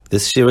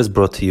This year is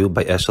brought to you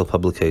by Eshel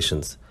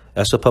Publications.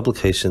 Eshel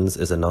Publications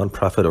is a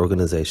non-profit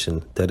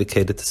organization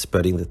dedicated to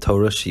spreading the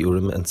Torah,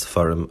 Shiurim, and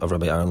Sefarim of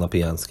Rabbi Aaron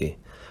Lopiansky.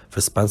 For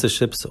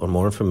sponsorships or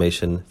more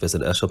information,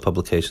 visit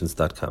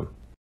eshelpublications.com.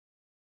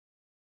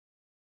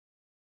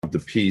 The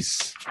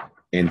piece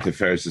in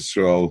Tiferes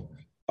Yisroel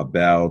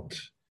about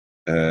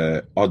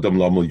Adam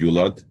Lamol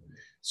Yulad.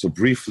 So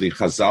briefly,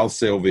 Chazal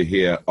say over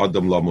here,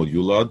 Adam Lamol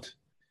Yulad,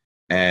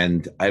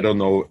 and I don't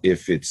know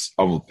if it's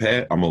Amol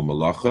Peh, Amol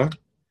Malacha,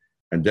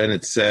 and then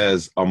it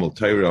says Amol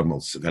Torah,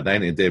 Amol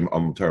Vadayin Edem,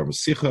 Amol Torah, Amol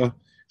Sicha,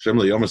 Shem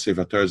Lo Yom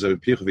Sefer Torah Zev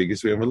Picha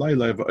V'Yisrael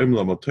V'Layla V'Oim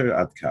Lamol Torah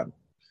Ad Kan.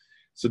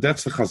 So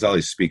that's the Chazal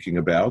he's speaking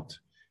about.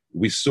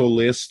 We saw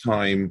last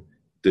time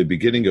the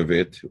beginning of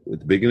it, at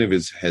the beginning of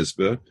his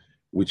Hezbah,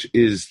 which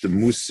is the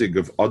musig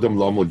of Adam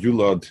Lamol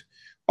Yulad,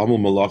 Amol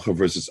Malacha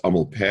versus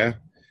Amol Peh,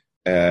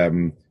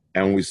 and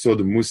we saw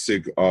the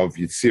musig of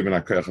Yitziv and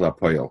HaKoyach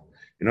LaPoyel.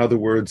 In other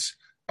words,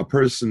 a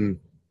person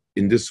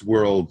in this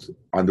world,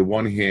 on the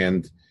one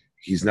hand,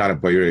 he's not a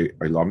Bayre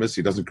Ilamis,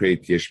 he doesn't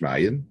create Yesh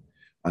Ma'ayin.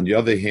 On the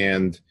other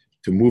hand,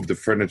 to move the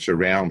furniture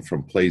around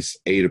from place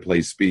A to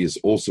place B is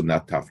also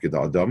not Tafkid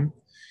Adam.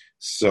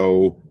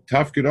 So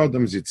Tafkid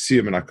Adam is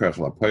Yitziv and HaKoyach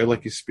LaPoyel,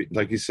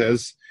 like he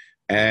says,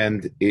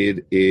 and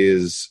it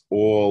is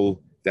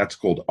all, that's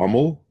called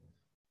Amol,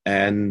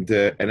 and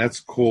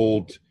that's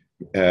called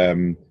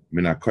Min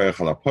HaKoyach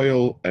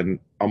LaPoyel and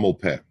Amol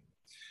Peh.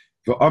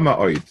 V'ama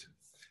oid,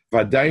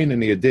 v'adayin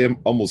and yedem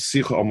Amol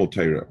Sicha Amol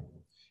Torah.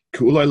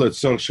 K'ulay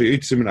l'tzor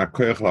she'yitzim min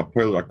HaKoyach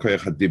LaPoyel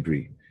HaKoyach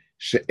HaDibri,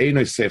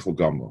 she'enoi seichel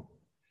gamo.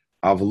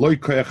 Avloi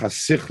Koyach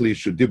HaSichli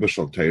she'dibur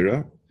shel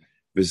Torah,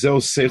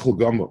 v'zeu seichel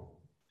gamo.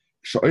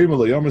 She'oim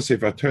lo yom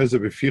sefer Torah ze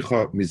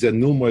b'ficha, mizeh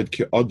nilmoed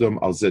ke'odom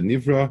al ze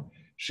nivra,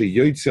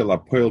 she'yoytze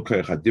LaPoyel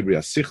Koyach HaDibri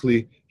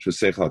HaSichli,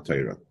 she'seichel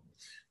HaTorah.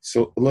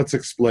 So let's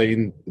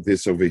explain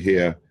this over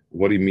here,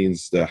 what he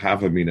means, the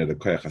Havamina, the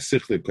Koyach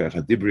HaSichli, Koyach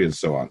HaDibri, and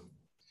so on.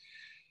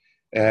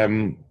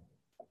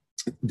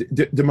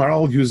 The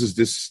Maral uses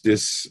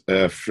this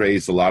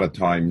phrase a lot of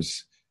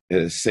times,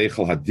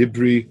 Seichel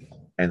HaDibri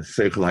and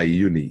Seichel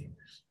HaYuni.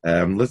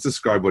 Let's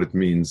describe what it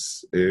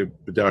means.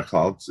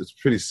 It's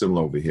pretty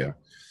similar over here.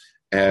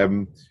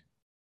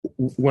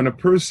 When a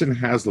person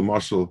has the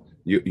marshal,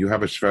 you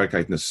have a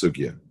shverkeit in a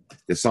sugya.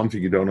 There's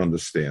something you don't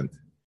understand.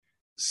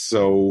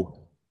 So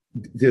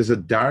there's a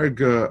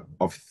darga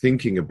of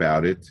thinking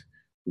about it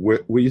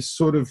where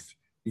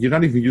you're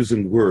not even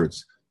using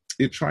words.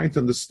 You're trying to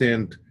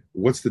understand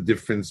what's the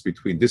difference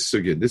between this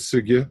sugya and this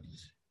sugya,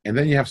 and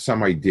then you have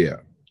some idea.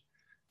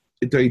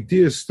 The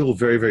idea is still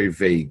very, very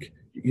vague.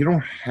 You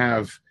don't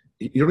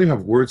even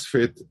have words for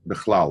it,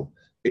 bichlal.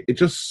 It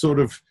just sort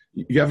of,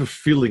 you have a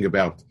feeling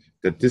about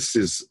that this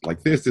is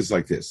like this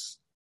like this.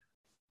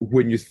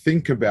 When you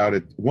think about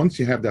it, once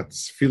you have that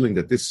feeling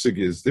that this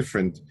sugya is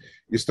different,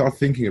 you start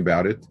thinking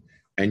about it,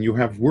 and you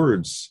have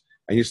words,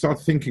 and you start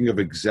thinking of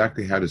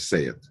exactly how to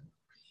say it.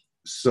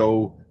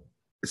 So,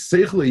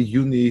 Seichel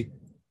Yuni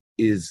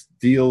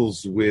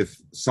deals with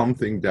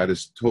something that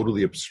is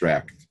totally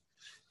abstract,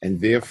 and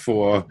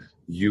therefore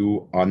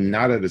you are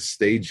not at a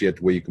stage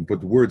yet where you can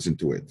put words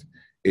into it.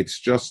 It's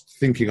just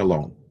thinking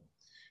alone.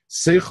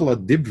 Seichel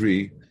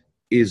HaDibri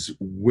is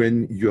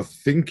when your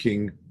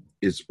thinking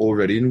is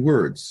already in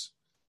words.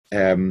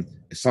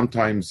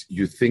 Sometimes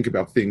you think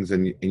about things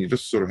and you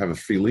just sort of have a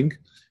feeling.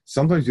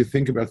 Sometimes you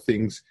think about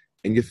things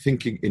and you're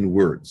thinking in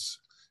words,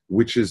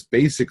 which is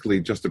basically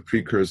just a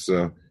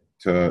precursor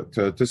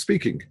to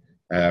speaking.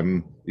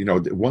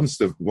 Once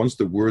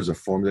the words are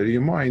formed in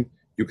your mind,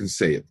 you can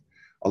say it.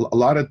 A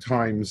lot of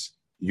times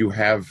you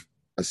have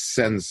a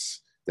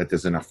sense that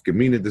there's an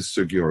afkamin in this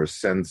sugya, or a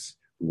sense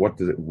what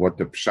the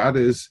pshat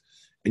is,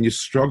 and you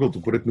struggle to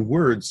put it in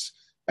words,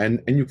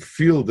 and you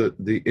feel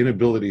the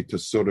inability to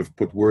sort of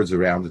put words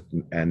around it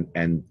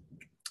and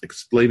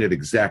explain it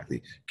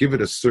exactly, give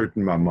it a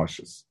certain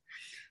mamashas.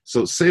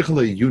 So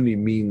Seichel Yuni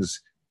means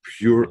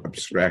pure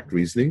abstract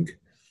reasoning.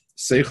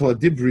 Seichel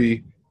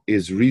HaDibri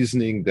is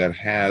reasoning that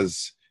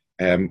has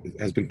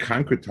been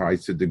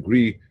concretized to a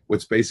degree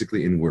what's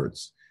basically in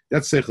words.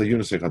 That's Seichel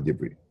Yuni, Seichel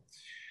HaDibri.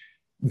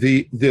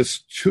 There's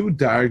two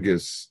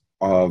dargas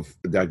of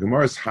the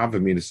Gemara's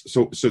Havamin.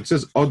 So it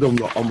says Adam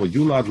la'amol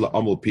yulad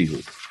la'amol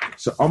pihu.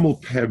 So amol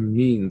peh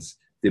means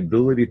the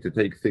ability to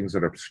take things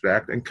that are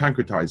abstract and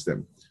concretize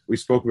them. We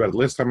spoke about it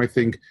last time, I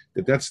think,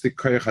 that's the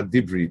Koyach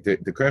HaDibri.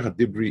 The Koyach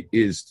HaDibri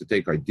is to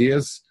take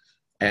ideas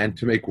and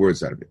to make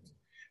words out of it.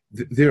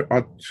 There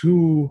are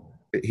two,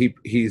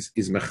 he's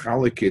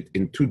mechalik it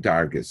in two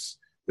dargas,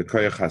 the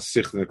Koyach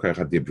HaSich and the Koyach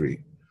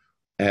HaDibri.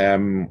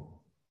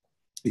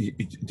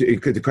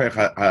 This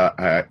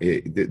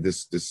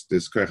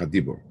Koyach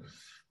HaDibur.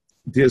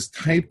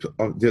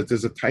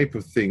 There's a type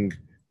of thing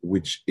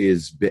which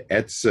is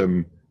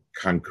be'etzem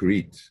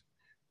concrete,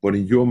 but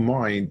in your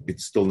mind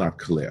it's still not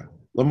clear.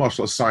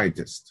 L'mashal,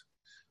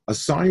 a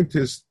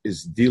scientist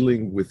is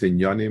dealing with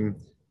inyanim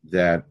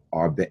that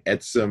are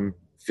be'etzem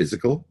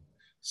physical.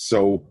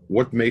 So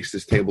what makes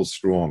this table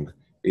strong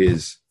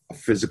is a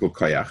physical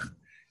koyach.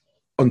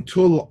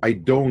 until I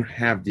don't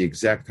have the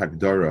exact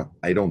Hagdara,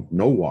 I don't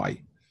know why.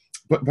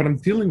 But I'm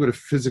dealing with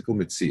a physical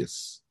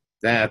mitzias.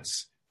 That's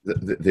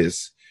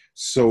this.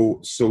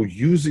 So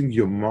using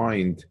your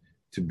mind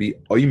to be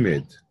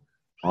oimed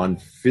on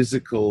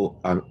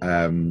physical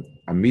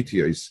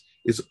amitios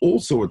is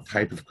also a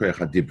type of koyach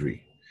hadibri.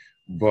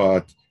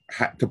 But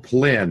to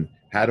plan,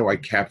 how do I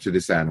capture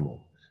this animal?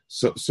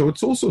 So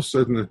it's also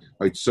certain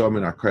like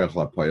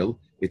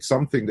it's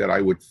something that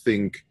I would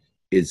think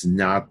is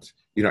not,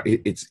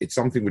 it's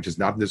something which is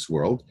not in this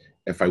world.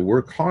 If I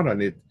work hard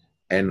on it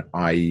and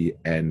I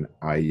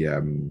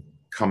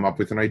come up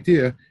with an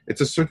idea,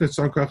 it's a certain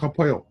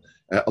koyach.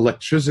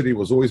 Electricity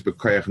was always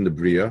bekoyach in the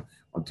bria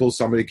until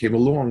somebody came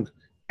along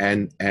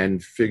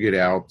and figured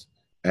out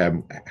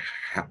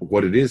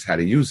what it is, how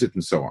to use it,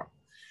 and so on.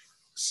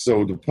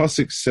 So the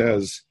pasuk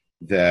says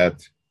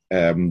that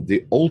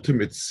the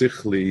ultimate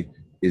sichli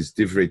is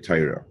divrei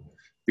Torah,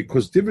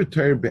 because divrei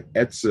Torah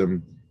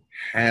be'etzem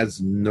has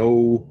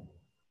no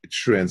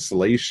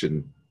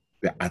translation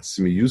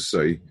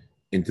be'atzmiyusai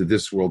into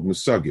this world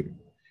musagim.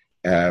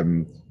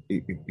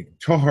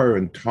 Tahar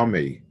and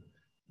Tameh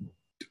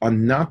are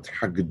not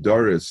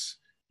hagdaras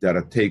that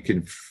are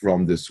taken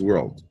from this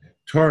world.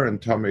 Tahar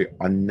and Tameh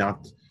are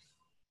not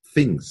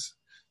things.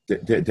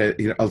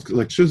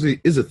 Electricity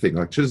is a thing.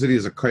 Electricity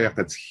is a koyach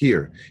that's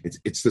here. It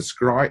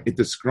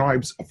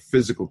describes a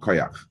physical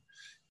koyach.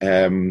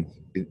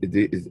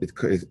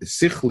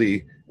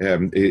 Sichli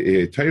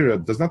Torah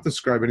does not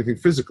describe anything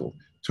physical.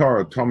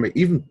 Torah, Tameh,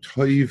 even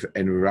Toiv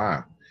and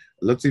Ra.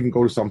 Let's even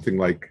go to something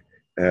like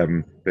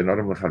Ben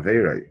Adam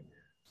L'Chaverei.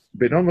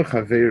 Ben Adam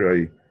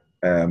L'Chaverei,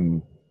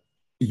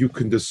 you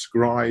can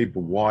describe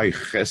why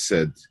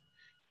Chesed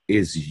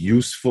is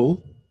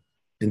useful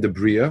in the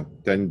Bria.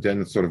 Then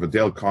it's sort of a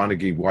Dale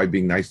Carnegie, why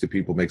being nice to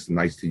people makes them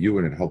nice to you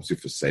and it helps you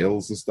for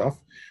sales and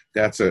stuff.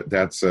 That's a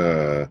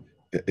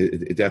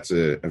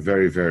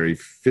very, very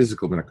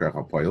physical Menakar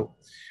HaPoil.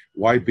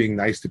 Why being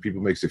nice to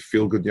people makes you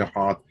feel good in your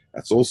heart.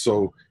 That's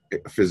also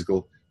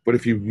physical. But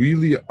if you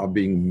really are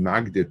being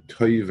magded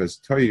toiv as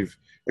toiv,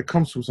 it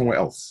comes from somewhere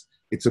else.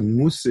 It's a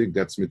musig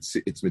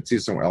it's mitzvah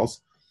somewhere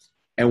else.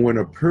 And when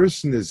a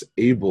person is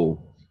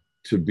able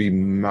to be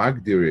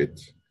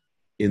magdirit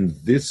in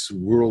this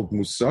world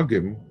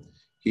musagim,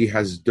 he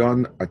has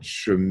done a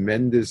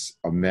tremendous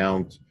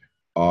amount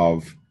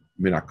of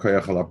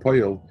minakoyach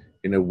halapoyel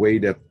in a way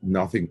that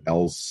nothing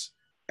else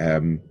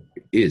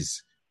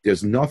is.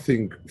 There's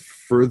nothing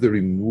further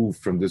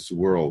removed from this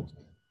world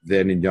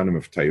than in Yanim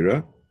of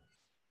Torah.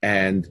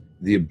 And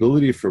the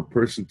ability for a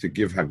person to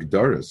give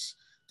hagdaras,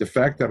 the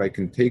fact that I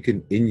can take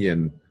an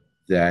inyan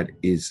that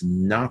is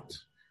not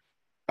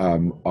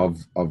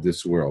of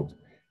this world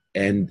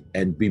and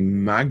be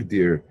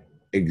magdir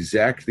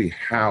exactly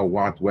how,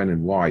 what, when,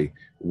 and why.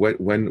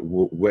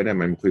 When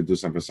am I included to do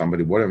something for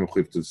somebody? What am I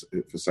included to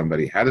for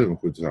somebody? How do I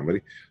include to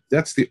somebody?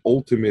 That's the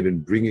ultimate in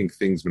bringing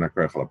things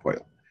minakar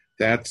chalapoil.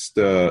 That's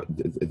the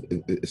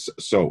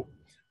so.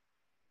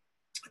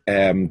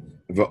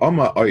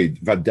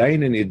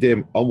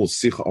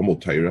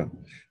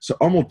 So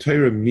Amol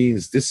Torah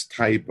means this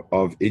type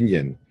of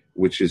inyan,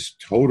 which is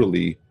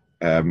totally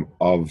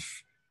of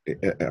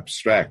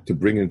abstract to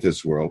bring into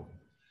this world.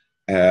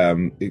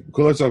 So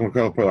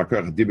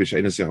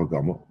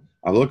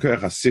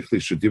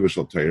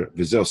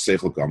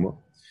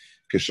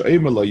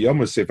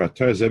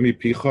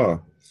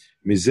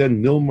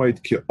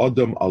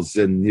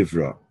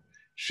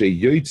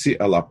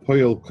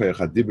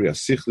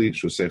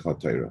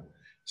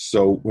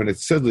when it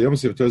says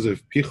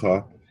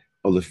picha,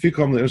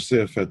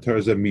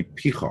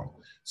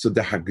 so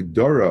the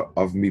hagdara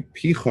of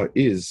mipicha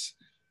is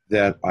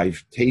that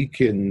I've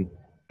taken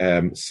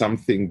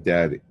something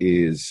that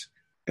is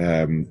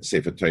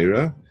Sefer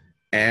Torah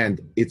and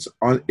it's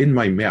in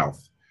my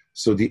mouth.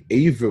 So the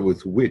ava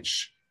with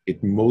which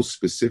it most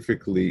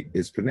specifically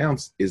is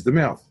pronounced is the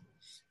mouth.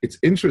 It's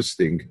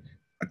interesting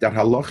that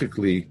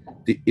halachically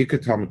the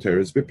ikatam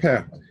Torah is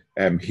bepeh.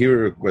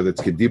 Here, whether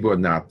it's Kediba or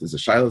not, there's a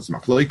Shilas,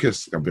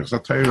 Machloikis,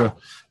 Torah.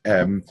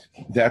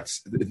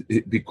 That's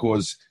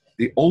because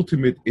the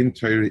ultimate in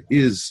Torah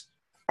is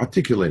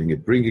articulating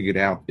it, bringing it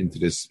out into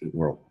this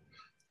world.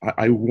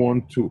 I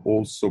want to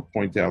also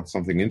point out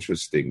something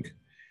interesting.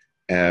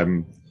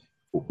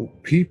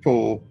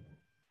 People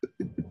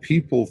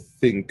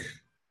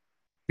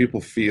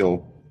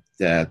feel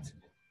that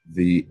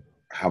the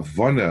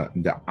Havana,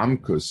 the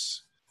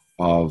Amkus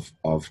of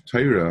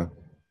Torah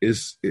it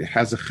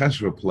has a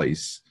cheshva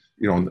place.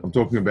 I'm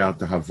talking about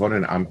the Havana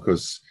and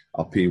Amkus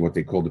Alpi, what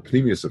they call the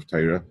Pneumius of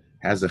Torah,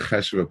 has a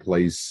cheshva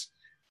place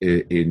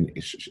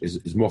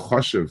is more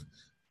chashuv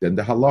than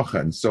the halacha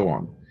and so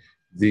on.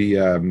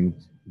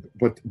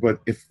 But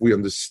if we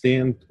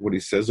understand what he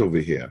says over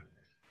here,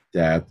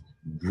 that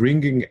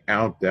bringing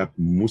out that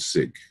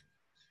musig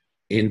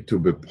into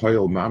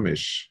bepoil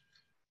mamish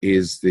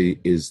is the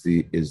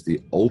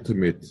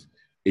ultimate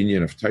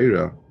inyan of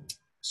Torah.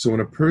 So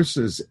when a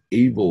person is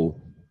able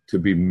to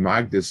be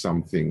magdeh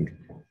something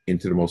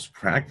into the most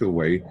practical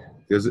way,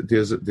 there's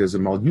a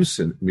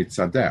malusin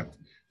mitzadat.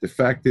 The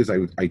fact is,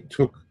 I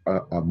took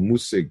a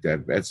musig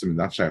that that's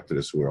not shaykh to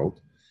this world,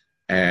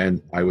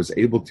 and I was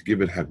able to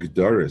give it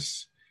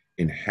hagdaris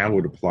in how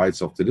it applies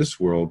itself to this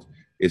world,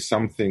 is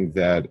something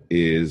that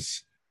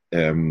is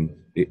a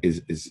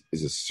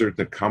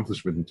certain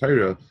accomplishment in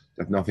Torah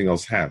that nothing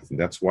else has, and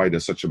that's why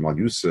there's such a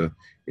malusa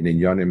in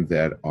inyanim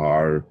that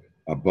are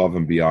above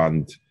and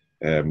beyond,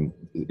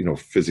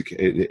 physical,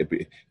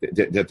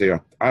 that they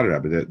are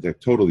Arab, they're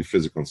totally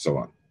physical and so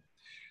on.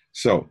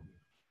 So,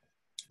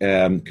 he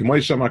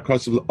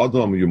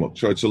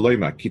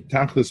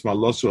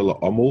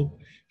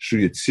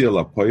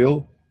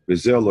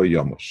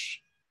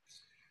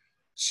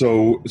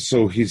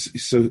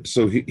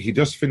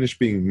just finished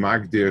being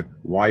magdir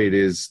why it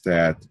is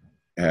that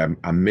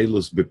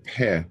amelus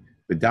bepeh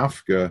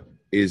bedafka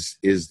is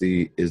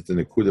the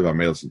nekud of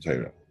amelus in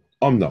Torah.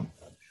 Omnam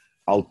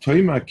al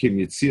toima kim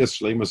yitzias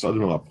shleimus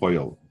adam al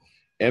apoyel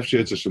efshe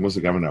yitzias shleimus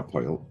agamen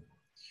apoyel.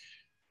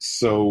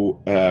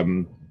 So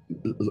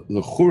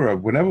l'chura,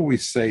 whenever we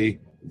say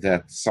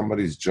that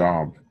somebody's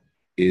job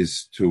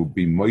is to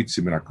be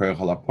moitzim in akoyach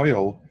al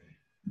apoyel,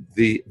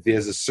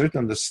 there's a certain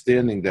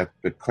understanding that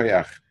the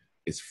koyach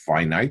is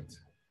finite.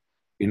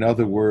 In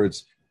other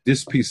words,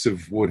 this piece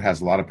of wood has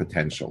a lot of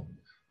potential.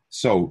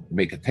 So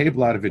make a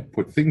table out of it,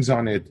 put things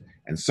on it,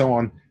 and so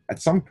on.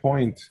 At some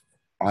point,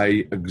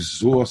 I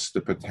exhaust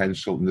the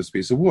potential in this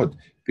piece of wood.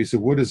 Piece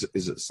of wood is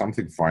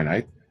something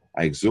finite.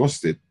 I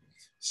exhaust it.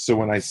 So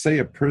when I say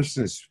a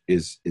person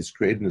is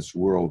created in this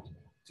world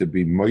to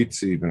be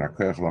moitzi ben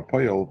akoyach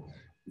lapoyel,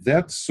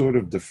 that sort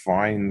of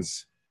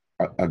defines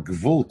a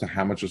gvul to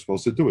how much you're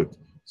supposed to do it.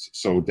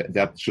 So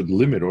that should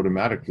limit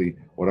automatically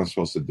what I'm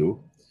supposed to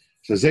do.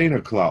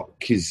 Zayna klal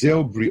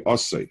kizeu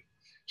briosei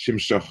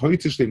shimsha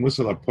hoitish le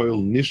musal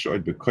apoyel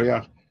nishoid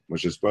bekoyach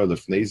moshes bar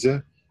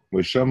lefneze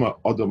moshama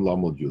adam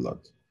lamod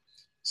yulad.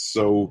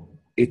 So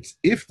it's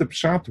if the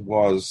pshat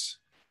was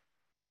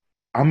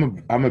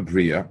I'm a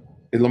bria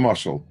in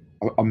Lamashal.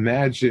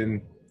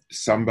 Imagine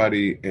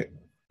somebody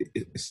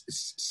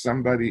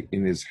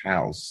in his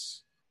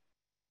house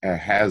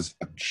has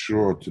a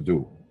chore to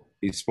do.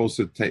 He's supposed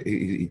to take.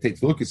 He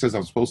takes a look. He says,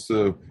 "I'm supposed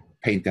to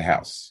paint the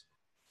house."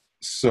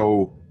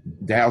 So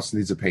the house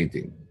needs a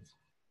painting.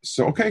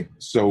 So okay.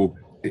 So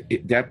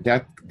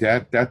that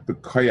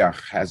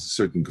bekoyach has a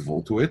certain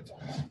gvul to it,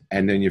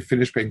 and then you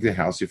finish painting the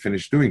house. You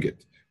finish doing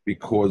it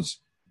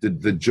because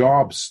the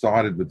job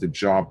started with the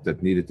job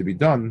that needed to be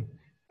done.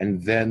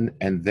 And then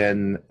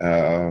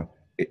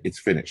it's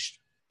finished.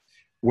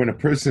 When a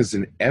person is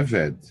an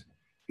eved,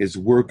 his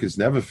work is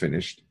never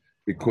finished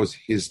because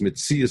his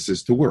mitzias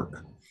is to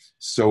work.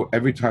 So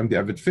every time the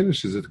eved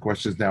finishes it, the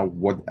question is now,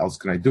 what else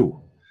can I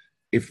do?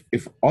 If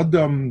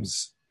Adam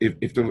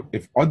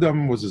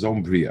was his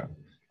own bria,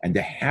 and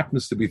there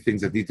happens to be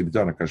things that need to be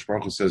done, Akash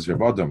Baruch Hu says,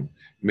 Rav Adam,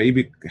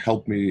 maybe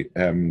help me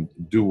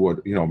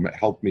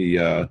help me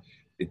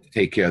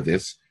take care of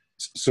this.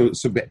 So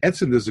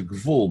be'etzim there's a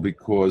gvul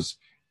because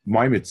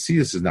my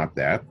metzias is not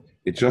that.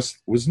 It just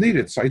was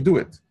needed, so I do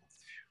it.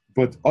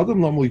 But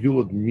Adam Lamul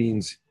Yulad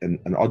means an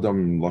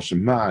Adam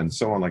Lashema and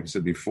so on, like I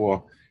said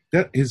before,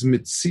 that his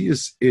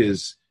metzias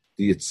is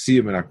the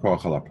Yitziyah min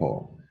HaKoach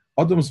HaLapol.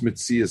 Adam's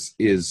metzias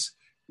is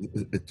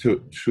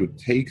to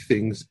take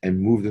things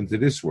and move them to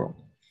this world.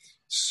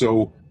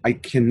 So I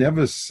can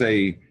never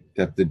say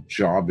that the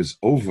job is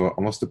over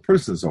unless the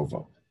person is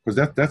over, because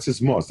that's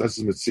his mos, that's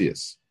his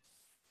metzias.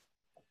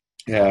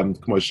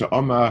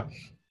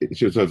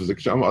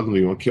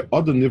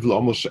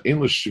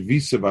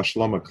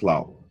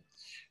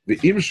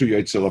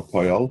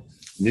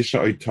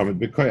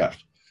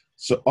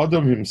 So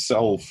Adam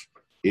himself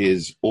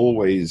is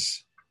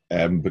always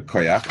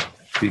bekoyach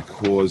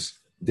because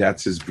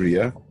that's his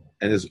bria,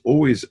 and there's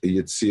always a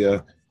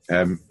yitzia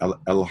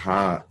el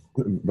ha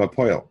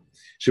bapoyel.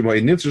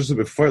 Shemay nitzrus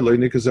befoyel lo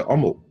nikaz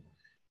amul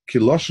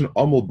kiloshen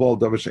amul bal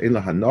davar she'en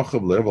la hanacha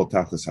level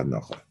tachlis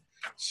hanacha.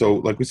 So,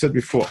 like we said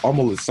before,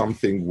 amal is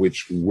something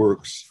which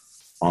works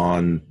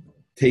on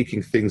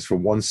taking things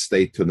from one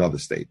state to another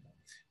state.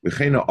 So,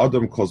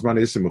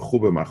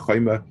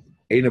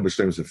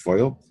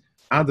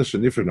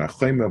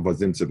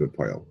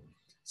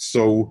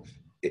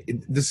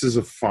 this is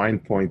a fine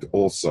point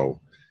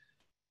also.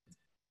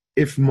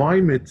 If my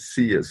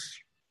metzias,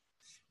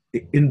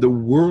 in the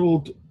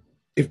world,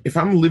 if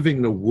I'm living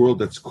in a world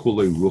that's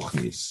kulei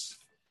ruchnis,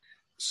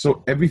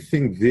 so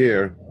everything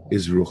there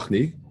is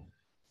ruchni,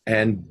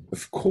 and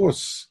of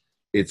course,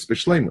 it's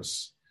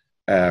b'shleimus.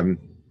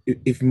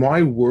 If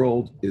my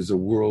world is a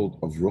world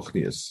of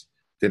ruchnius,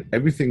 then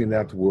everything in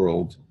that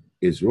world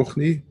is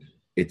ruchni.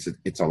 It's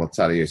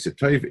alatzari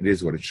yesetoiv. It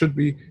is what it should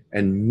be,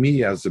 and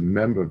me as a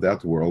member of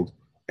that world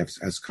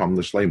has come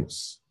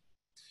l'shleimus.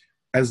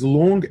 As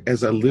long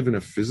as I live in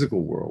a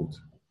physical world,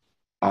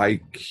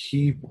 I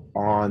keep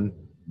on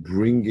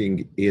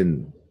bringing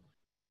in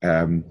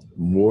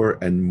more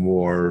and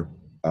more.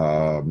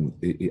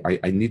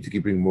 I need to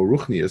keep bringing more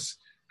ruchnius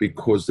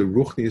because the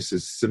ruchnius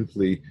is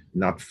simply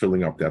not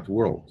filling up that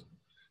world.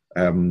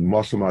 If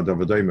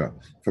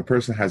a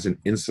person has an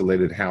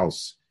insulated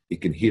house, he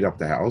can heat up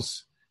the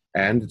house,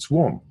 and it's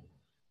warm.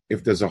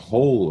 If there's a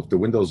hole, if the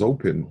window's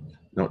open,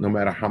 no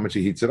matter how much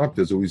he heats it up,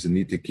 there's always a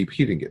need to keep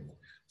heating it.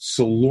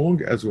 So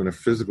long as we're in a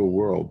physical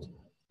world,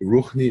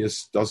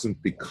 Ruchnius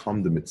doesn't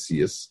become the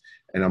Metzias,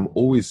 and I'm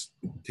always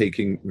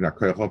taking the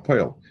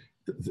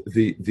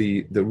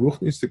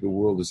Ruchnistic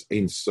world is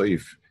Ein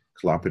Sof,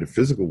 Klap in the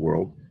physical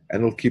world,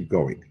 and it'll keep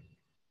going.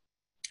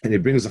 And he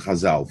brings a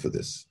Chazal for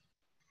this.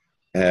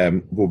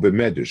 Wo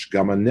bemedish,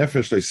 Gama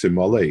Nefesh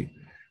le'simolei,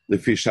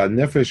 Lefisha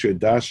Nefesh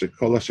Yodah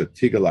shekola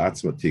shetiga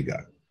la'atzma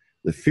tiga,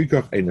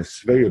 Lefikach ein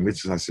asveya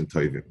mitzvah hasim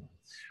toivim.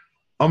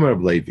 Amar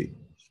Levi,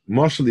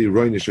 Moshe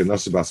Ironi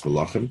she'nosu bas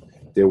malachim.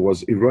 There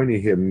was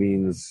Ironi here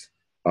means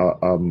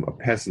a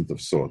peasant of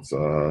sorts,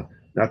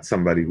 not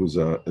somebody who's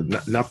not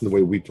in the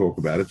way we talk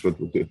about it, but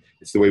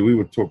it's the way we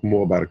would talk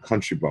more about a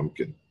country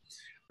bumpkin.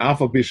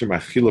 Alpha Bisham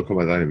Achilo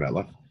Komadani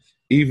Melech,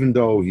 even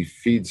though he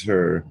feeds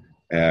her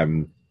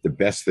the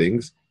best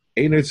things,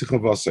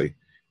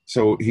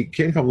 so he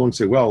can't come along and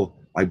say, well,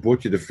 I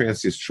bought you the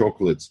fanciest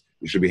chocolates,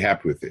 you should be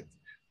happy with it.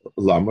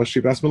 Lama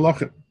Shibas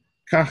Malachim.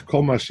 Kach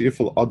kol ma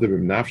sheyifol adam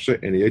im nafshe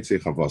and yotzei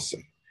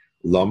chavasei.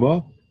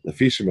 Lama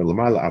lefishem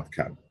elamala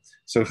adkan.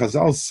 So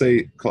Chazal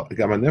say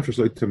gam nefesh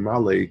lo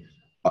temale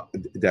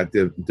that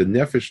the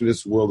nefesh in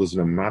this world is in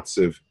a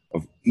matziv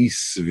of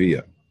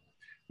isvia.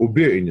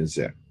 Ubir in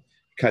zeh.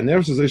 Kan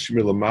nefesh zeh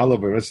shemir lamala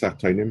v'eretz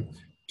tachtonim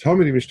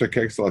tomidi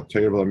mishtakek zal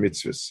atayr v'la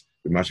mitzvahs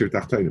v'mashiv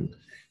tachtonim.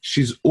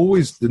 She's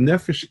always, the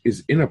nefesh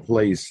is in a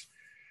place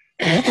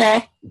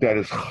that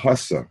is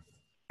chasa,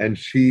 and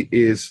she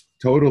is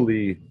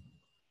totally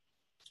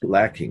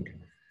lacking.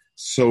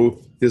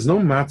 So there's no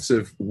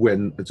matziv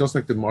when, just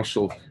like the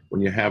mashal,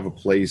 when you have a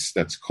place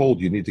that's cold,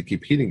 you need to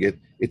keep heating it.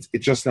 It's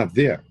just not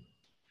there.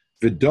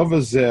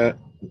 V'dova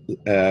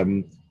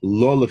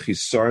lo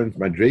lechisarn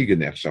madrega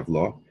nechshav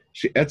lo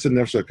she'etzem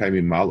nefesh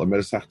kaimi mal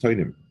ameres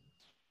tachtonim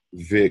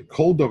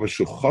v'kol dova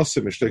shu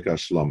chasa mishteka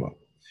ashlama.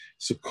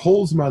 So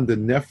kolzman the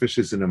nefesh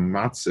is in a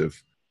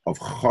matziv of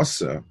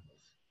chasa,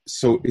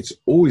 so it's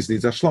always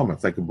needs ashlama.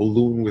 It's like a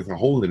balloon with a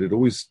hole in it. It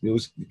always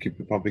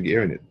keep pumping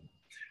air in it.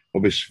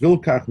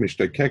 Obishvilkach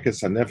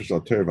mishtakekes hanefesh al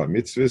Torah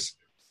v'mitzvahs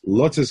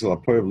lotzes al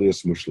poev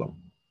lios mushlam.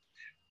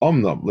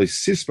 Omnam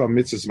leisispa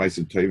mitzvahs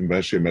meisim toivim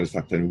v'esher meres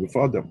tachtonim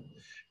gufadam.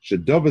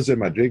 Shedova ze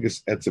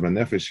madrigas etzem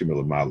hanefesh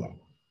milamala.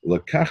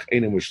 Lekach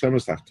einem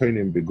mushlemes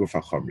tachtonim beguf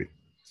hachomri.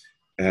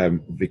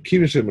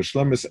 V'kivish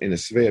mushlemes ein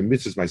esvei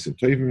mitzvahs meisim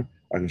toivim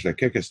ach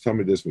mishtakekes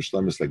tomidus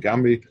mushlemes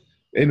legamri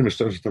ein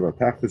mushlemes Torah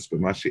tachtis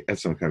b'mashi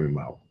etzem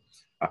kamimal.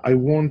 I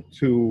want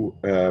to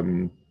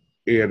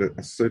add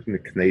a certain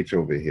knach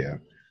over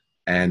here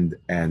and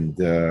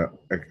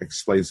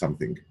explain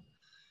something.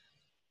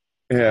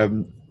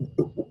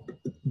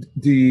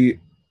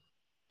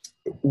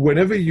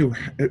 Whenever you,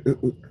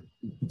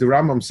 the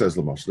Rambam says,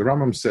 the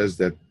Rambam says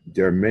that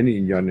there are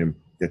many inyanim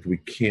that we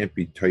can't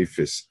be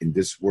teifis in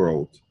this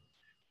world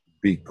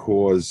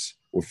because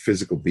we're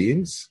physical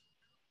beings,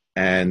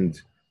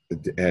 and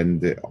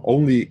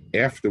only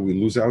after we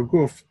lose our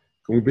guf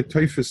can we be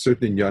teifis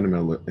certain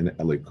inyanim in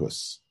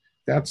elikus.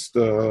 That's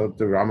the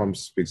Rambam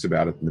speaks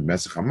about it in the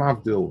Mesech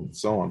HaMavdil and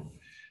so on.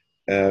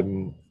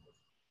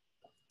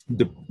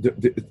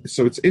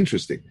 So it's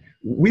interesting.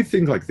 We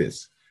think like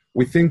this.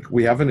 We think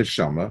we have a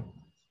neshama.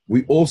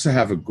 We also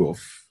have a guf.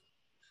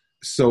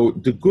 So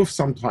the guf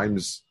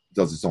sometimes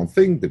does its own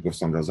thing. The guf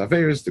sometimes does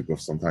averes. The guf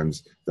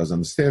sometimes doesn't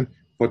understand.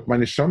 But my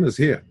neshama is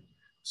here.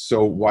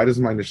 So why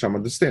doesn't my neshama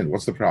understand?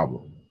 What's the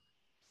problem?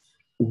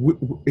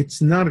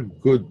 It's not a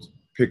good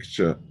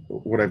picture.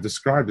 What I've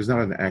described is not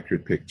an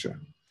accurate picture.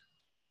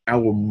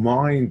 Our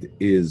mind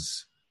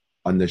is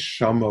a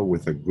neshama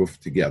with a guf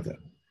together.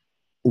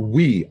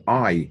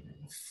 I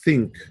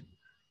think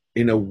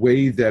in a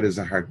way that is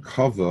a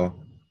harkava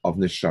of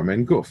neshama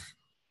and guf.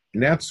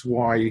 And that's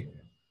why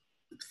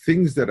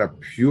things that are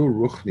pure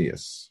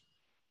ruchnius,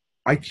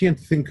 I can't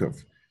think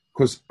of,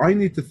 because I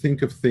need to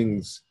think of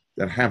things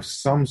that have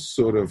some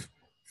sort of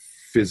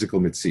physical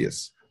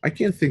mitzias. I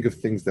can't think of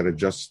things that are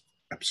just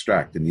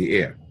abstract in the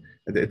air.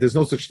 There's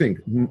no such thing.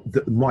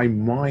 My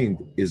mind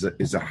is a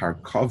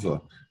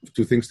harkava of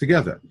two things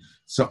together.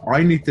 So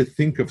I need to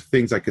think of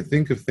things. I could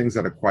think of things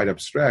that are quite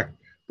abstract,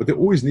 but there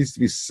always needs to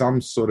be some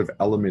sort of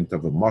element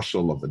of a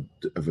mashal, of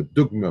a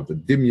dugma, of a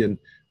dimyan,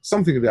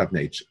 something of that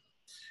nature.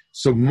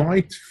 So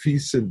my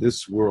tfis in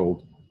this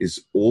world is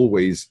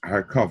always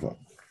harkava.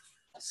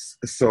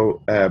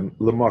 So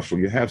lemashal,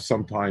 you have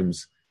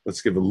sometimes.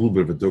 Let's give a little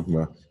bit of a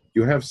dugma.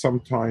 You have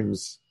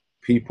sometimes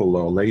people,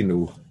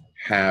 Oleinu,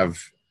 have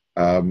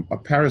a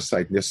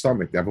parasite in their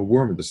stomach. They have a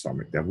worm in the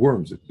stomach. They have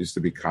worms. It used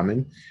to be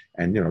common,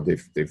 and they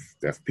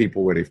have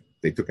people where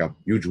they took out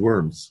huge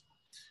worms.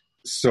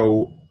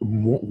 So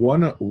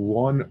one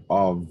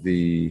of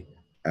the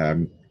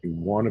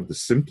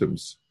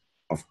symptoms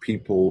of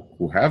people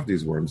who have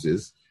these worms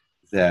is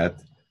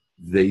that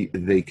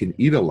they can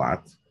eat a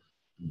lot,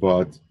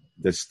 but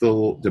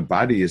the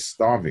body is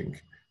starving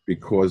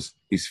because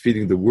he's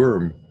feeding the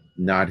worm,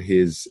 not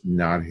himself.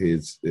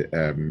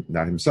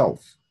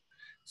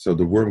 So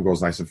the worm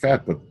goes nice and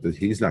fat, but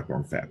he's not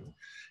growing fat.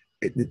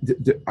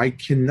 I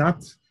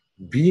cannot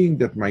being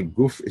that my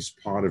guf is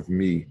part of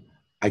me,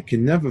 I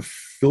can never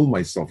fill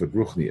myself with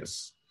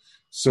ruchnias.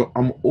 So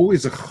I'm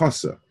always a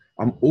chasa.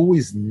 I'm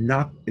always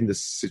not in the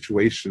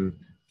situation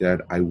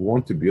that I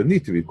want to be or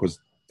need to be, because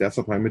that's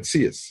not my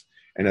mitzias.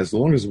 And as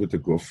long as with the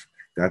guf,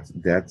 that's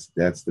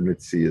the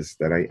mitzias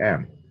that I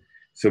am.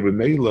 So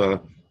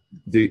B'meila,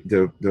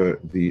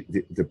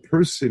 the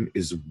person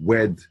is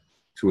wed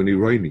to an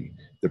ironi.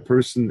 The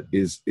person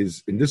is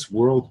in this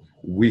world,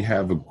 we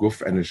have a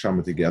guf and a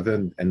shama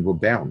together, and we're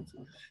bound.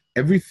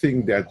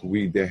 Everything that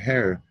we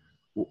deher,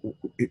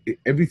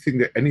 everything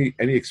that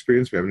any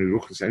experience we have, any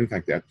ruchas, anything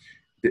like that,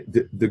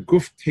 the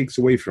guf takes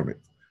away from it.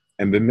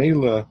 And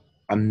b'meila,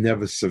 I'm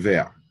never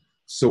severe.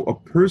 So a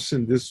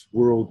person, this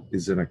world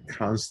is in a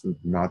constant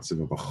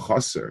matzav of a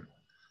chaser,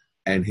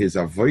 and his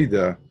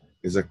avoida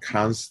is a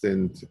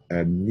constant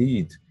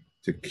need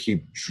to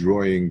keep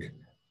drawing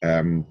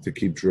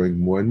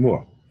more and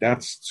more.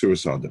 That's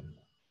tzuras adam.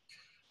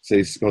 So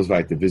it goes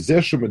weiter.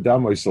 V'zeh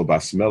shumadam oisel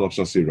bas melach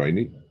shasi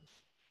roini.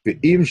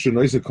 Ve'im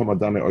shenoise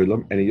komadane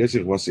oilam and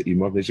yezich vasa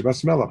imav neshi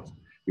bas melach.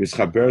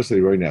 Yischaber se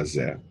roini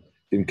azeh.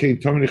 In kein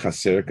tomini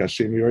chaser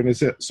kashem roini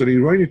azeh. So the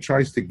roini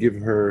tries to give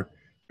her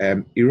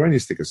Iranian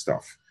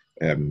stuff,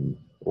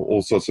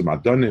 all sorts of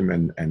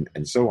madonim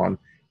and so on.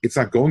 It's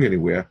not going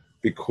anywhere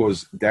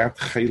because that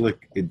chelik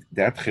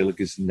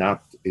is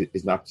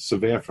not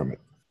severe from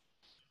it.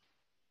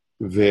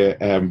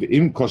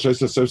 ואם כל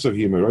שיש סוף סוף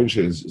היא מרואין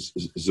של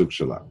זוג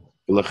שלה.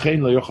 ולכן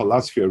לא יוכל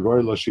להצפי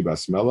הרואי לו שהיא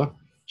בהסמלה,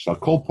 שעל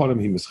כל פונים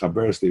היא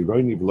מסחברס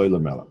לירואיני ולא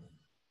למלה.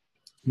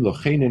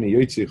 ולכן אני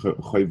יוצא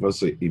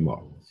חויבוסי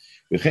אימו.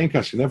 וכן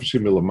כאשר נפש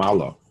היא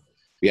מלמעלה,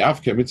 ואף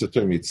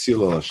כמצאתו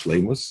מצילה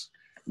לשלימוס,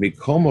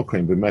 מכל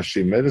מקום במה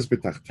שמרס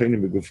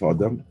בתחתונים בגוף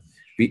האדם,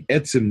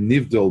 בעצם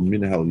נבדל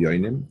מן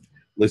העליונים,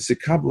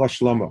 לסיכב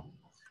לשלמה.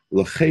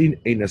 לכן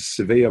אין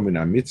השבע מן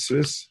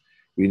המצווס,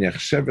 so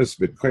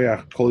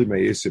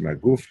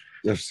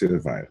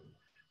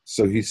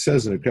he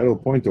says an incredible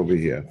point over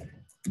here.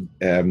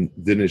 The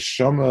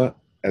neshama,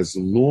 as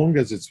long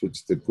as it's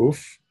with the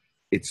guf,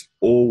 it's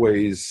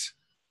always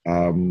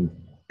a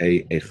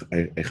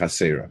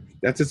chasera.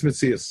 That's its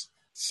mitzias.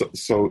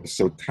 So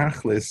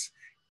tachlis,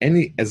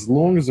 as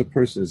long as a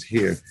person is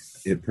here,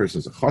 a person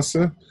is a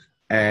chasa,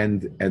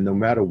 and no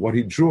matter what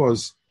he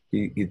draws,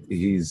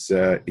 it's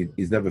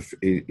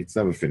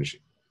never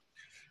finishing.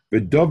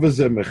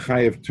 ודובר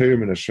מחייב תורה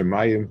מן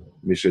השמיים,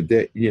 משדה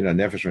עניין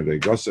הנפש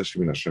מדרגוסה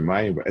מן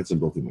השמיים בעצם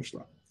בלתי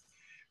מושלם.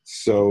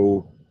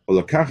 So,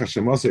 ולקח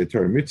השם עושה את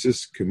תורה מצווה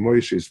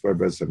כמו שהסבר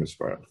בעצם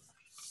מספר.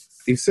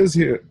 He says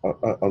here,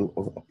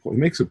 he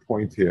makes a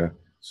point here,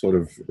 sort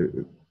of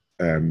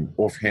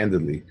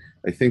offhandedly.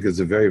 I think it's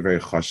a very, very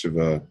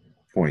chashuva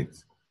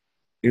point.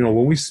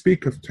 When we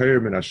speak of Torah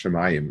min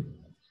hashemayim,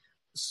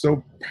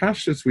 so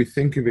pashtus we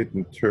think of it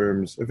in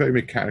terms, very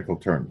mechanical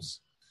terms.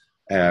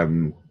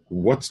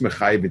 What's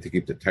mechayim to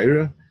keep the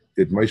Torah?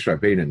 Did Moshe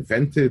Rabbeinu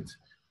invent it?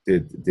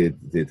 Did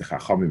the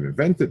Chachamim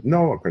invent it?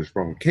 No, HaKadosh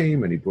Baruch Hu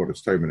came and he brought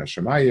us Torah min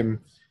hashemayim,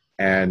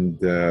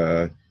 and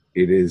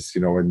it is,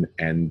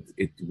 and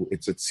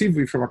it's a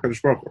tzivui from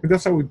HaKadosh Baruch Hu. I mean,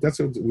 that's how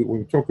when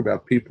we talk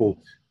about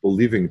people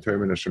believing Torah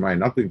min hashemayim,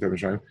 not believing Torah min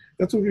hashemayim,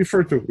 that's what we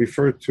refer to. We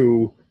refer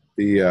to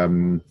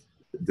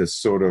the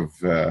sort of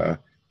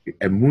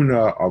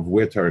emuna of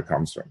where Torah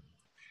comes from.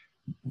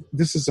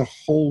 This is a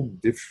whole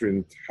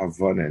different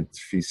Havana and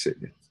Tfisa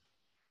in it.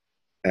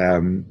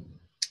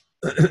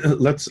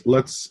 Let's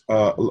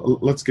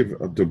give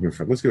a dogma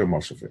for it. Let's give a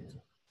mashal for it.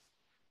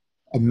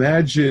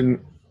 Imagine,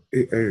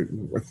 I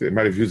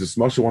might have used this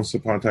mashal once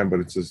upon a time,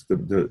 but it's just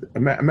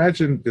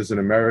imagine there's an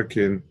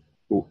American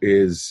who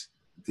is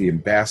the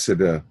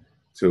ambassador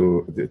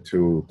to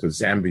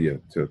Zambia,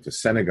 to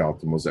Senegal,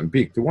 to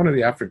Mozambique, to one of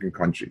the African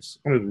countries,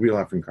 one of the real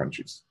African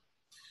countries,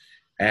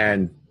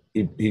 and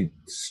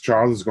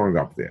Charles is going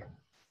up there.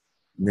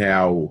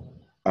 Now,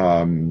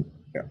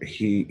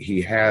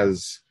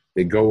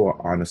 they go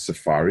on a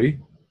safari,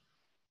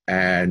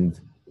 and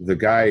the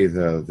guy,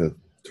 the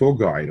tour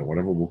guide or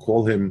whatever we'll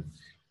call him,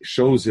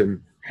 shows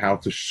him how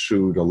to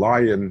shoot a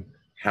lion,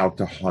 how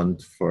to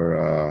hunt for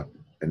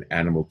an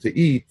animal to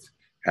eat,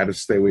 how to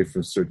stay away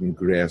from certain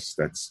grass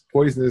that's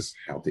poisonous,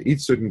 how to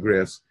eat certain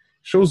grass,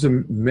 shows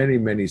him many,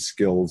 many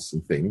skills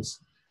and things.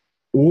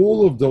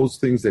 All of those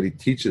things that he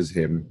teaches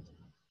him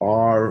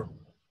are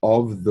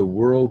of the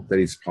world that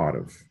he's part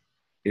of.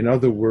 In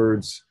other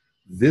words,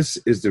 this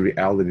is the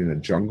reality in the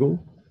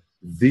jungle.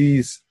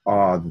 These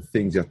are the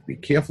things you have to be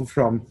careful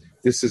from.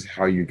 This is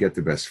how you get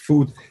the best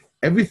food.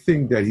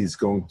 Everything that he's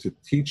going to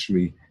teach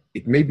me,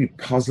 it may be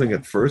puzzling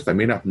at first. I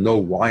may not know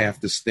why I have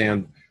to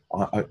stand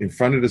in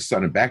front of the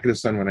sun and back of the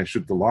sun when I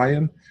shoot the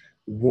lion.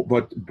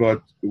 But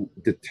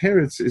the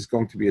teretz is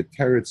going to be a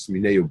teretz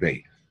minei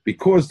ubei.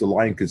 Because the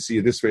lion can see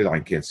you this way, the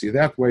lion can't see you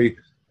that way.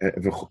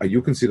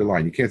 You can see the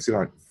lion, you can't see the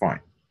lion.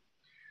 Fine.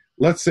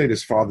 Let's say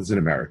this father's an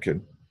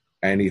American,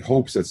 and he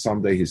hopes that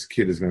someday his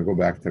kid is going to go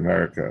back to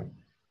America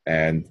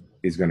and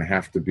he's going to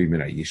have to be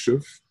min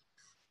hayishuv,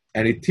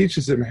 and he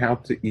teaches him how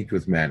to eat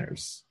with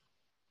manners.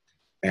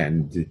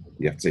 And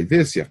you have to say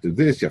this, you have to do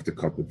this, you have to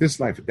cut with this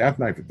knife, with that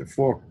knife, with the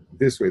fork,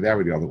 this way, that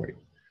way, the other way.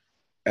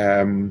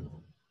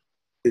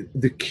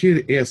 The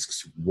kid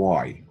asks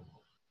why.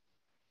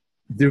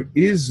 There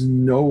is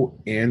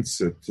no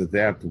answer to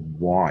that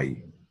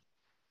why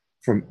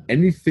from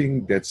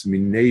anything that's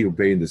minei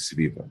ubei in the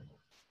sviva.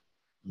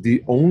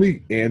 The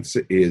only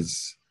answer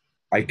is,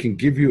 I can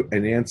give you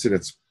an answer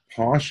that's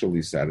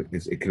partially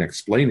satisfied. It can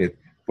explain it,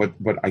 but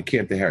I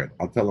can't hear it.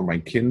 I'll tell him, my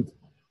kind,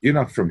 you're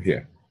not from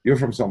here. You're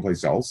from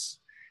someplace else.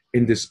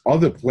 In this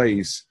other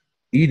place,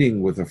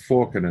 eating with a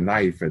fork and a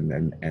knife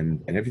and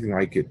everything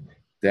like it,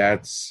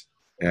 that's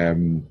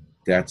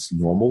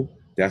normal.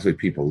 That's where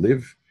people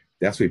live.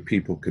 That's where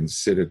people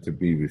consider to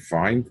be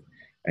refined.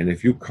 And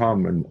if you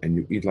come and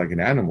you eat like an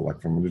animal,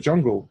 like from the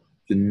jungle,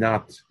 you're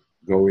not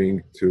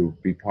going to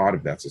be part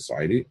of that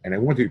society. And I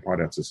want to be part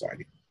of that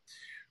society.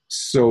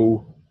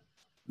 So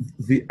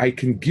I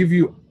can give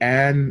you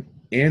an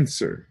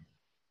answer,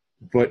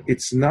 but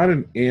it's not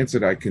an answer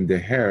that I can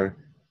deher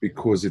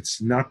because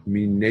it's not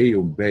minei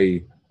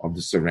ubei of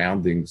the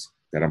surroundings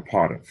that I'm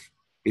part of.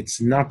 It's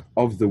not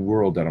of the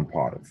world that I'm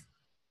part of.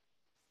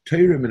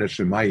 Torah min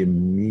hashemayim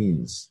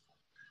means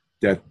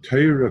that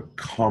Torah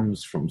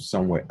comes from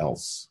somewhere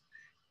else.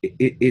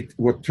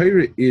 What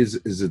Torah is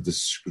a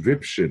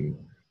description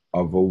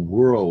of a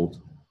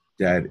world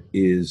that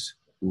is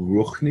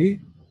ruchni,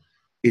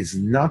 is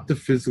not the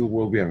physical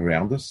world we have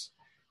around us,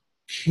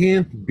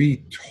 can't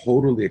be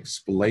totally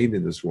explained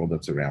in this world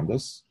that's around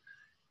us.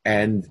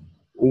 And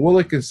all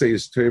I can say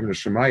is Torah min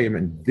hashemayim,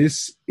 and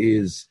this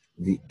is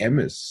the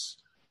emes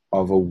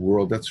of a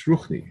world that's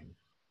ruchni.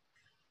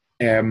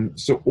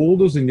 So all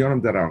those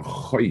inyanim that are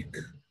choik,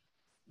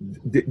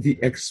 the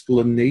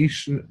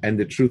explanation and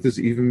the truth is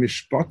even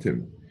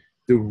mishpatim.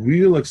 The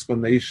real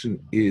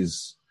explanation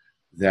is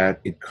that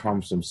it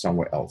comes from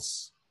somewhere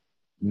else.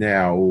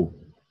 Now,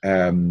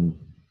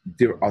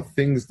 there are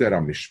things that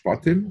are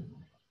mishpatim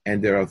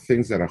and there are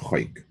things that are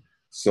choik.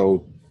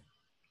 So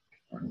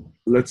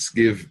let's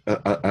give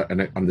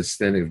an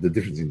understanding of the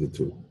difference in the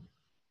two.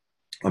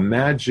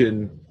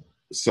 Imagine,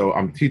 so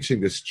I'm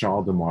teaching this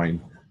child of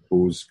mine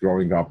who's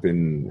growing up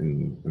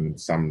in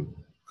some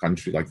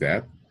country like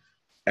that,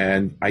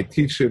 and I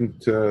teach him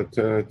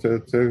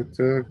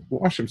to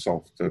wash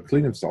himself, to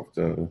clean himself,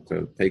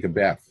 to take a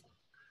bath,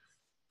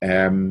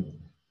 and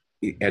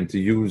to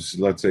use,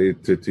 let's say,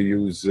 to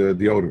use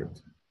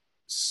deodorant.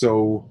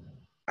 So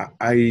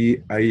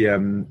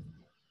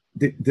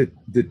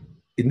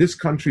in this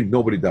country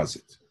nobody does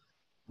it,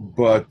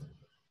 but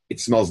it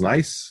smells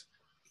nice,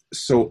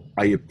 so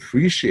I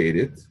appreciate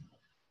it,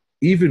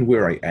 even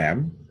where I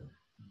am.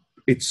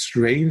 It's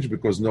strange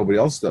because nobody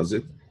else does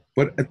it,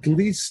 but at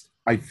least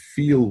I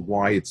feel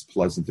why it's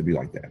pleasant to be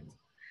like that.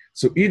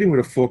 So eating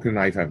with a fork and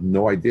a knife, I have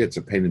no idea. It's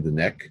a pain in the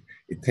neck.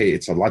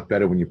 It's a lot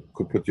better when you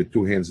could put your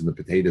two hands in the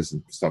potatoes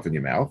and stuff in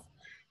your mouth.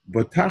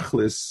 But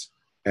tachlis,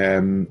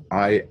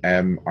 I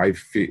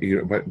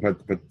feel,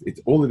 but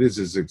all it is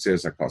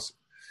exercise akasa.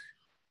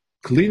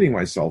 Cleaning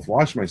myself,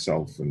 wash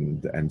myself,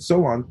 and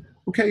so on.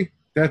 Okay,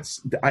 that's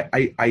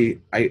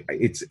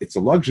it's a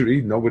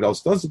luxury. Nobody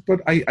else does it, but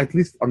I at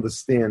least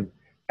understand.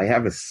 I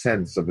have a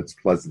sense of its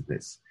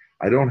pleasantness.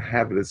 I don't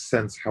have a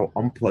sense how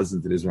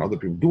unpleasant it is when other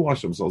people do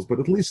wash themselves, but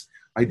at least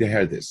I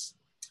hear this.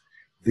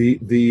 The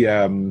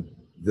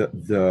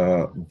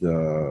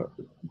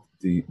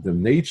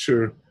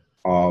nature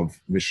of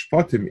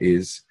mishpatim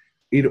is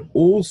it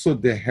also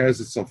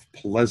deheres itself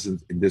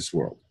pleasant in this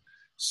world.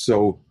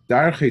 So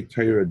darchei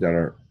Torah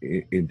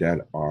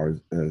that are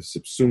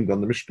subsumed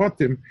on the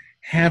mishpatim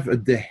have a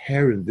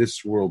deher in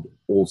this world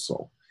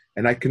also,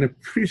 and I can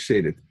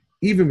appreciate it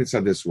even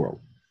inside this world.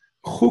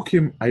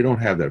 Chukim, I don't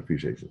have that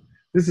appreciation.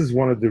 This is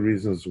one of the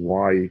reasons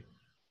why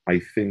I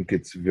think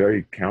it's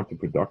very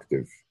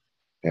counterproductive.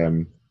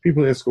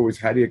 People ask always,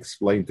 how do you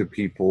explain to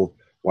people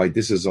why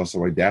this is us,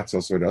 or why that's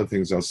us, or the other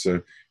things us?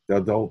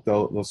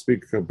 They'll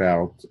speak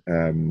about,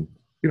 in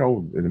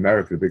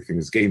America, the big thing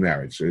is gay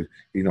marriage,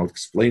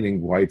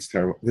 explaining why it's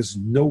terrible. There's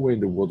no way in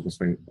the world to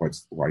explain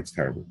why it's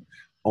terrible,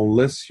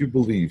 unless you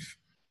believe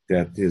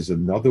that there's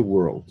another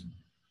world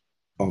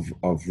of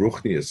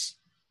Ruchnius,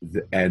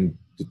 and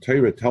the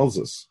Torah tells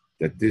us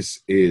that this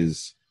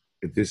is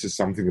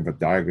something of a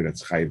diagram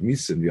that's chayiv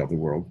misa in the other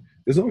world.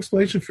 There's no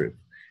explanation for it.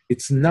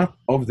 It's not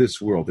of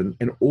this world,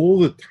 and all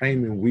the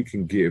timing we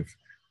can give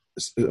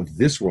of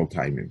this world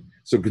timing.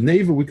 So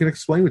Gneva we can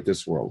explain with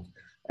this world,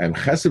 and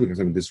Chesed we can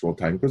explain with this world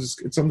timing because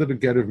it's under the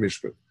get of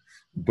Mishpat.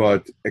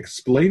 But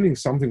explaining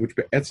something which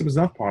Be'etzim is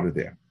not part of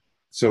there.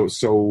 So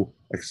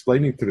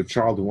explaining to the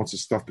child who wants to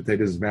stuff potatoes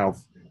in his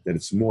mouth that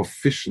it's more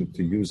efficient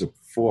to use a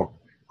fork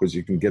because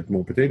you can get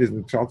more potatoes,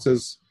 and the child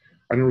says,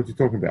 I don't know what you're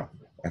talking about.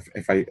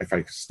 If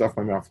I stuff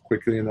my mouth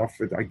quickly enough,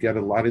 I get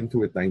a lot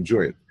into it and I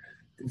enjoy it.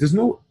 There's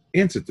no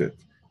answer to it.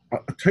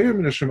 A Torah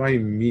min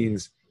hashemayim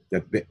means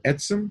that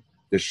be'etzim,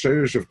 the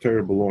shayrish of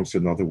Torah belongs to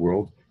another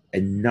world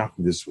and not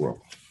this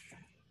world.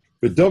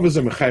 The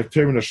nefesh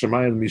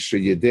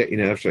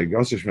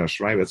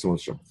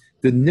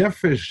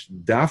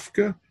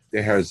dafka,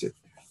 there's it.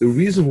 The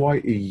reason why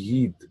a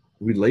yid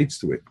relates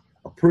to it.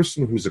 A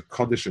person who's a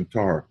Kaddish and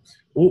Tahar,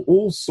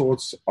 all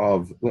sorts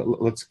of,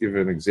 let's give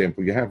an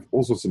example. You have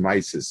all sorts of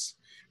mises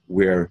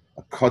where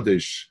a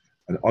Kaddish,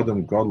 an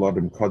Adam Gadol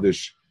Adam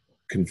Kaddish,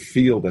 can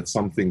feel that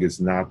something is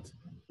not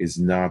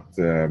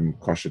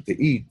kosher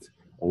to eat,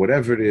 or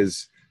whatever it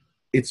is.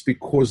 It's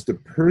because the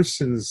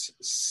person's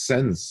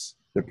sense,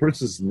 the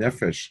person's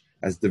nefesh,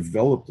 has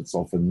developed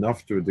itself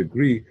enough to a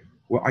degree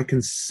where I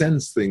can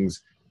sense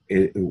things,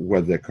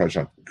 whether they're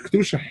kosher.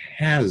 Kedusha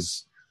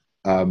has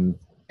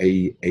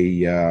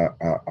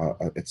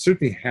it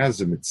certainly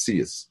has a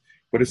mitzias,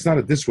 but it's not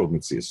a this world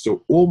mitzias.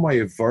 So all my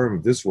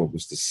environment of this world,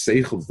 which the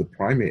seichel, the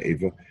primary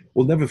eva,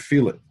 will never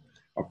feel it.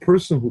 A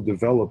person who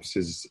develops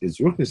his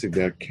ruchnisik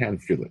there can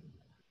feel it.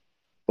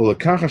 So the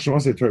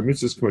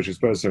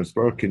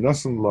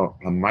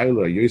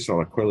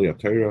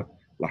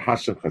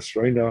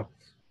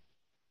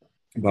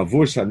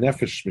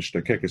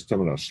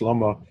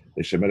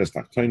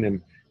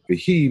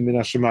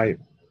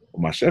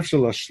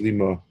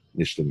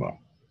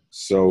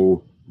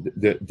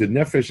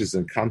nefesh is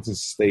in constant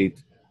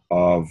state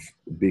of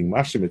being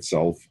mashim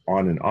itself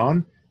on and on.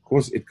 Of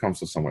course, it comes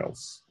from somewhere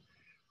else.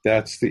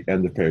 That's the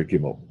end of Perek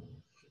Gimel.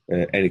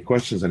 Any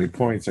questions? Any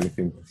points?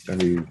 Anything?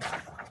 Any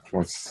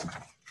points?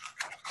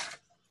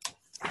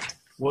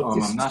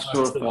 I'm not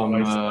sure if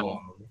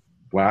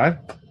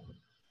what?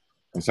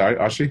 I'm sorry,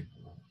 Ashi.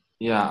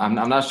 Yeah, I'm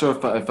not sure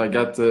if I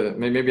got the,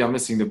 maybe I'm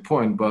missing the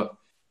point, but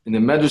in the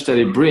medrash that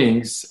he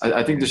brings,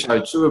 I think the Shai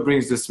Tshuva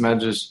brings this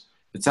medrash.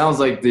 It sounds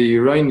like the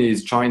Yisroel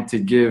is trying to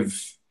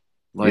give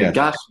like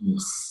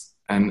gashmis,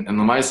 and the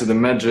Maisa, the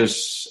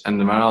medrash, and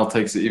the Maral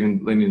takes it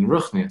even in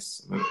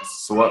ruchnis.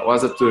 So why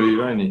is that to the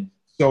Yisroel?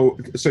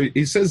 So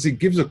he says he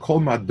gives a kol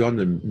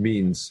madonim,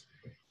 means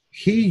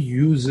he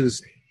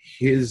uses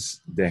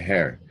the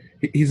hair.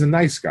 He's a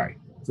nice guy.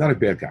 He's not a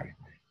bad guy.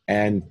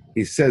 And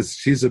he says,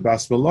 she's a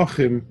bas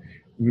malachim,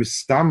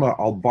 mistama,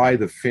 I'll buy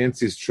the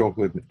fanciest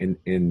chocolate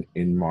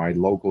in my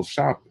local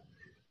shop,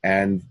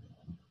 and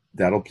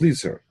that'll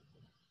please her.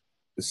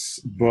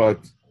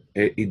 But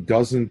it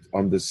doesn't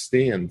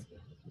understand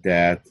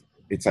that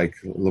it's like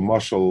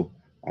lemashal.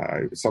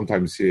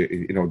 Sometimes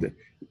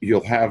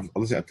you'll have,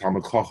 let's say, a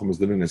Talmud Chacham is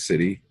living in a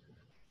city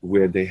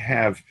where they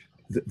have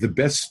the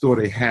best store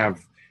they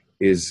have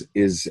is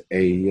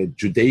a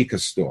Judaica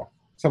store,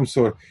 some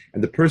sort,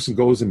 and the person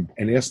goes and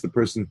asks the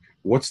person,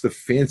 what's the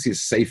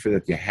fanciest sefer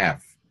that you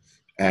have?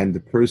 And the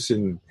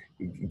person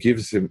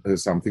gives him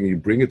something, you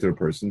bring it to the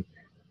person.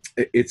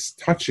 It's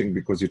touching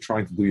because you're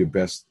trying to do your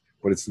best,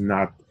 but it's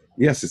not,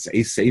 yes, it's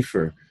a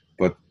sefer,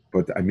 but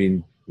I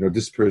mean,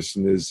 this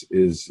person is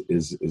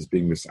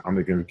being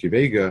misamek and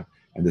kivega,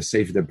 and the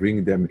sefer that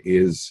bringing them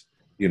is,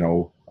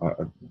 an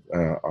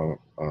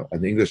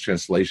English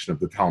translation of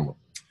the Talmud.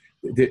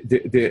 The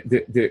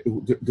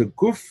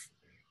guf,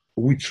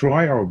 we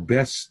try our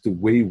best the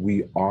way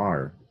we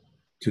are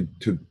to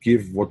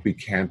give what we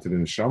can to the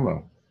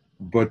neshama,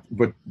 but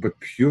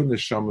pure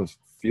neshama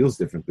feels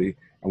differently,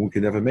 and we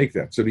can never make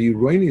that. So the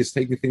Irani is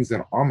taking things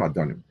that are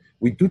madanim.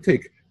 We do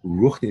take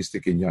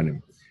ruchnistik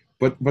inyanim,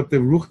 but the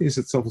ruchnis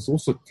itself is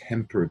also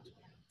tempered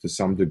to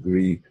some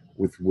degree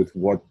with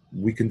what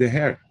we can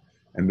deher,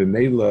 and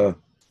b'meila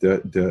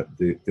the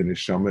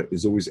neshama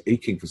is always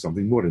aching for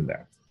something more than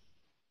that.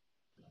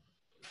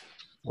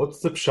 What's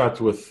the pshat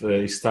with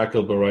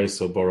istakel barais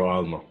or bara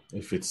alma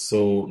if it's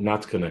so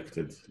not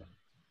connected?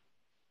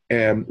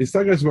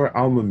 Istakel bara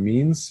alma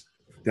means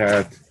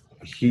that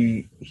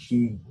he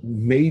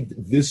made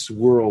this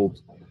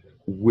world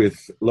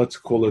with, let's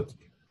call it,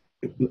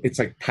 it's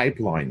like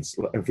pipelines.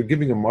 If we're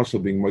giving a marshal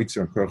being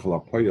moitzer and kerchel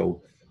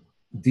apoyel,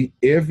 the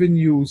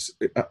avenues.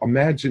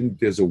 Imagine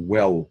there's a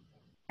well.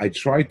 I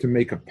tried to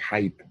make a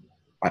pipe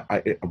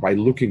by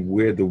looking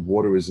where the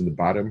water is in the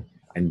bottom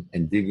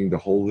and digging the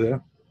hole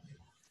there.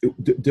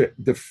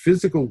 The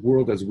physical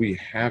world as we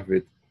have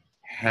it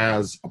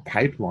has a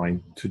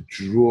pipeline to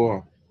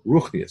draw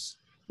ruchnias.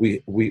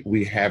 We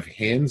have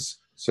hands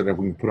so that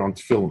we can put on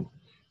tefillin.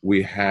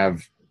 We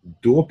have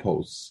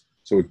doorposts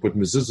so we put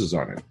mezuzahs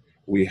on it.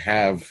 We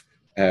have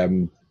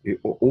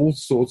all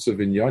sorts of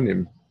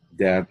inyanim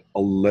that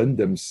lend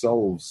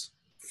themselves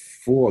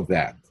for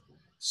that.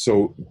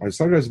 So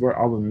Hasagas Bar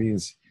Alma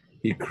means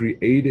he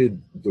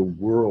created the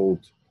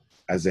world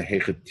as a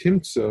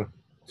hechetimtza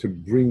to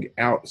bring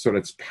out, so that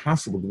it's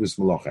possible to do this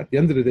malach. At the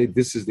end of the day,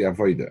 this is the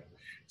avodah.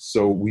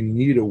 So we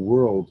need a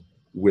world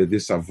where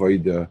this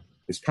avodah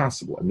is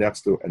possible, and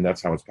that's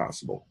how it's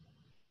possible.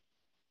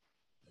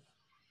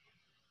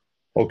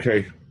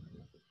 Okay,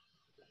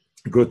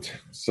 good.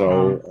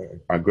 So,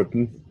 a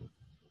guten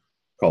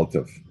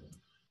Koltev.